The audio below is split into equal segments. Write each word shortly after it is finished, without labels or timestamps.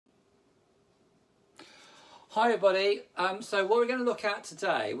Hi everybody, so what we're going to look at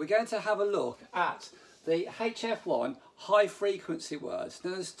today, we're going to have a look at the HF1 high frequency words.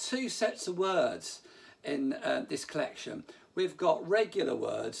 Now there's two sets of words in this collection. We've got regular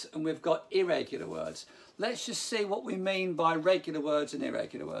words and we've got irregular words. Let's just see what we mean by regular words and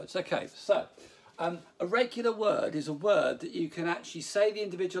irregular words. Okay, so a regular word is a word that you can actually say the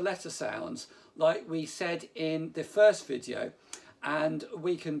individual letter sounds like we said in the first video, and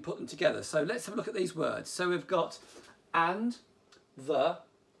we can put them together. So let's have a look at these words. So we've got and, the,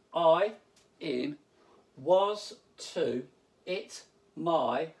 I, in, was, to, it,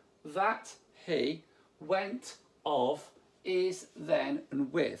 my, that, he, went, of, is, then,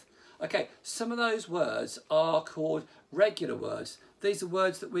 and with. Okay, some of those words are called regular words. These are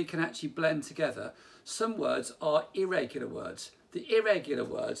words that we can actually blend together. Some words are irregular words. The irregular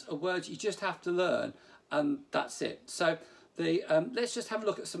words are words you just have to learn, and that's it. So let's just have a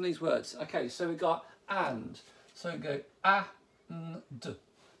look at some of these words. Okay, so we've got and. So we go and.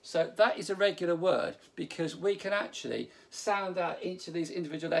 So that is a regular word because we can actually sound out each of these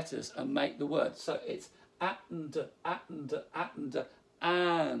individual letters and make the word. So it's and.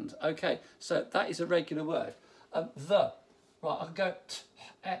 Okay, so that is a regular word. The. Right, I can go t.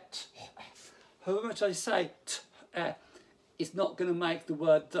 However much I say t, it's not going to make the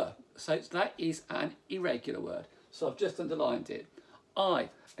word the. So that is an irregular word. So I've just underlined it. I,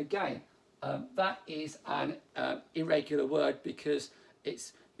 again, that is an irregular word because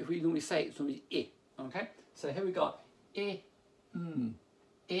it's, if we normally say it, it's normally I. Okay, so here we got I,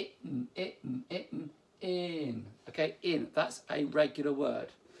 in. Okay, in, that's a regular word.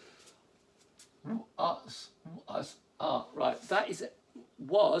 Us, right, that is,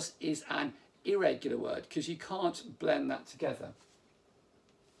 is an irregular word because you can't blend that together.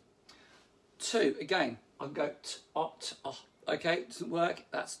 To, again, I can go okay, it doesn't work,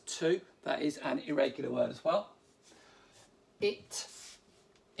 that's to, that is an irregular word as well. It,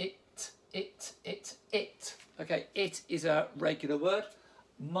 okay, it is a regular word.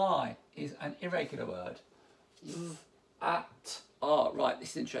 My is an irregular word. At, right,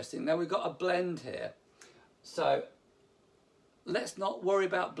 this is interesting. Now we've got a blend here. So let's not worry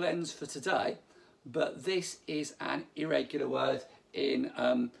about blends for today, but this is an irregular word in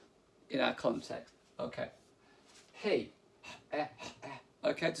our context. Okay, he,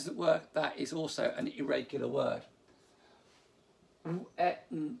 okay, it doesn't work. That is also an irregular word.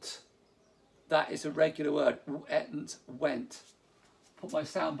 That is a regular word. Went. Put my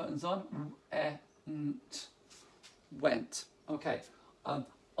sound buttons on. Went. Okay. Of.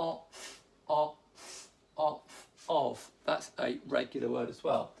 That's a regular word as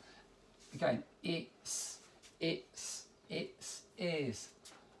well. Again, it's, is.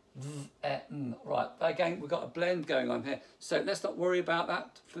 Right, again, we've got a blend going on here. So let's not worry about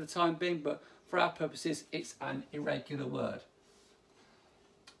that for the time being, but for our purposes, it's an irregular word.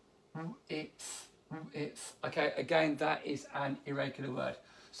 It's. Okay, again, that is an irregular word.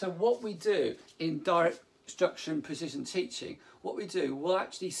 So what we do in direct instruction precision teaching, what we do, we'll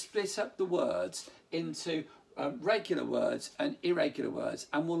actually split up the words into regular words and irregular words,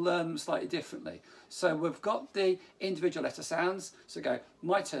 and we'll learn them slightly differently. So we've got the individual letter sounds. So go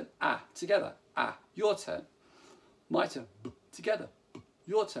my turn, together, your turn. My turn, together,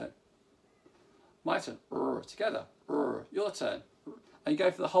 your turn. My turn, together, your turn. And you go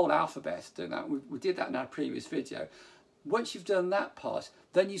for the whole alphabet doing that. We did that in our previous video. Once you've done that part,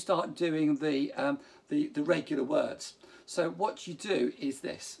 then you start doing the regular words. So what you do is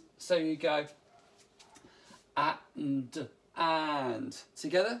this. So you go and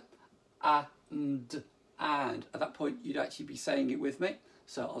together, and at that point you'd actually be saying it with me.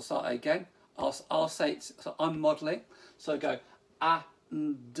 So I'll start again. I'll say it. So I'm modelling. So I go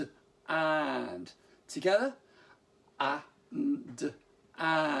and together, and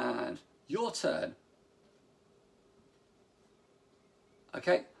your turn.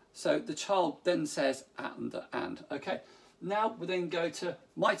 Okay, so the child then says and. Okay, now we then go to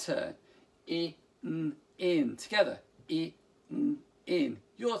my turn. In together, in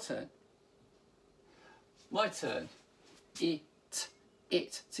your turn. My turn. It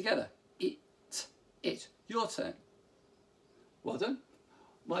together, it your turn. Well done.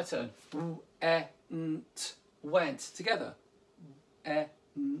 My turn. Went together,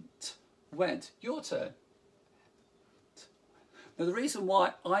 went your turn. Now the reason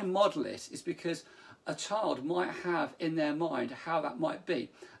why I model it is because a child might have in their mind how that might be,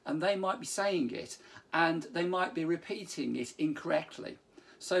 and they might be saying it and they might be repeating it incorrectly.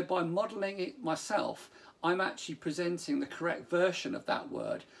 So by modelling it myself, I'm actually presenting the correct version of that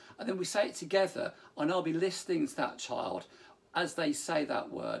word, and then we say it together and I'll be listening to that child as they say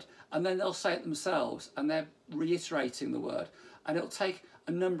that word, and then they'll say it themselves and they're reiterating the word, and it'll take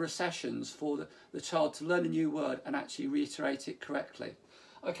a number of sessions for the child to learn a new word and actually reiterate it correctly.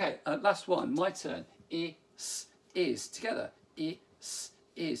 Okay, last one, my turn. Is together.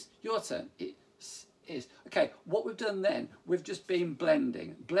 Is your turn. Is. Okay, what we've done then, we've just been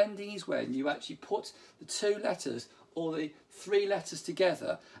blending. Blending is when you actually put the two letters or the three letters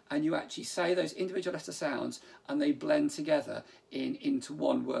together and you actually say those individual letter sounds and they blend together into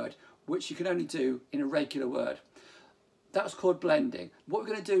one word, which you can only do in a regular word. That's called blending. What we're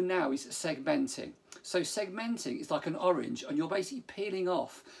going to do now is segmenting. So segmenting is like an orange, and you're basically peeling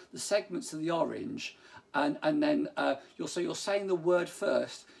off the segments of the orange, and then you're saying the word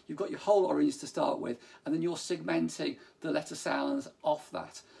first. You've got your whole orange to start with, and then you're segmenting the letter sounds off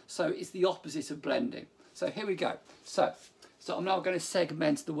that. So it's the opposite of blending. So here we go. So I'm now going to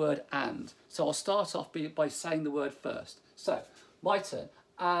segment the word and. So I'll start off by saying the word first. So my turn.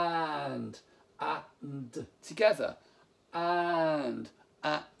 And together. And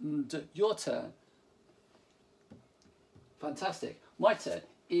your turn. Fantastic. My turn.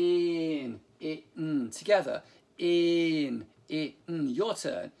 In together. In your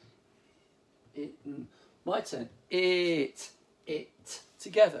turn. My turn. It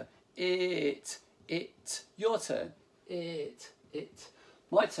together. It your turn. It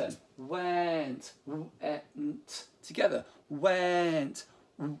my turn. Went together. Went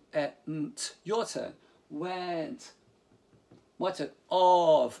your turn. Went my turn.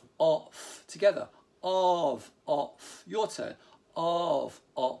 Of together. Of your turn. Of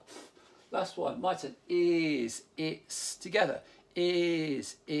last one. My turn. Is it's together.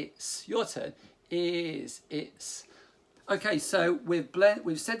 Is it's your turn. Is it's. Okay, so we've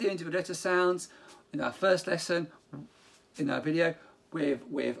said the individual letter sounds in our first lesson, in our video. We've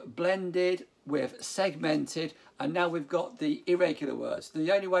blended, we've segmented, and now we've got the irregular words. The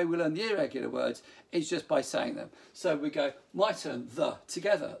only way we learn the irregular words is just by saying them. So we go, my turn, the,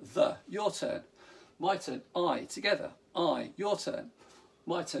 together, the, your turn. My turn, I, together, I, your turn.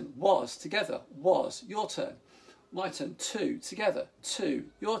 My turn, was, together, was, your turn. My turn, to, together, to,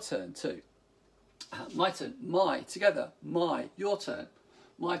 your turn, to. My turn, my, together, my, your turn.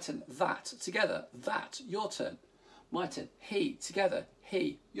 My turn, that, together, that, your turn. My turn, he, together,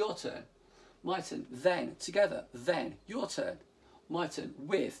 he, your turn. My turn, then, together, then, your turn. My turn,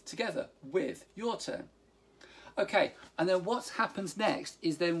 with, together, with, your turn. Okay, and then what happens next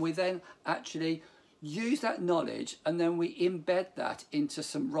is then we then actually use that knowledge and then we embed that into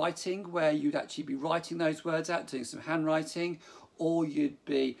some writing where you'd actually be writing those words out, doing some handwriting, or you'd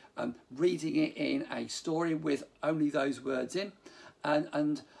be reading it in a story with only those words in.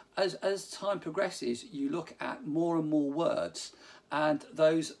 And as time progresses, you look at more and more words, and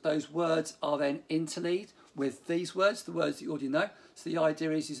those words are then interleaved with these words, the words that you already know. So the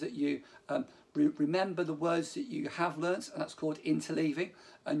idea is that you remember the words that you have learnt, and that's called interleaving,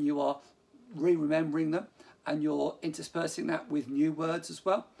 and you are re-remembering them, and you're interspersing that with new words as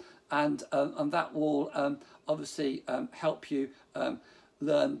well, and that will obviously help you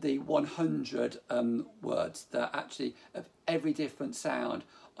learn the 100 words that actually have every different sound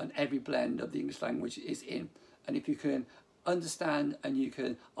and every blend of the English language is in. And if you can understand and you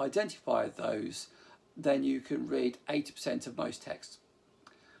can identify those, then you can read 80% of most texts.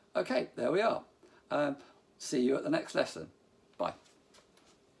 Okay, there we are. See you at the next lesson.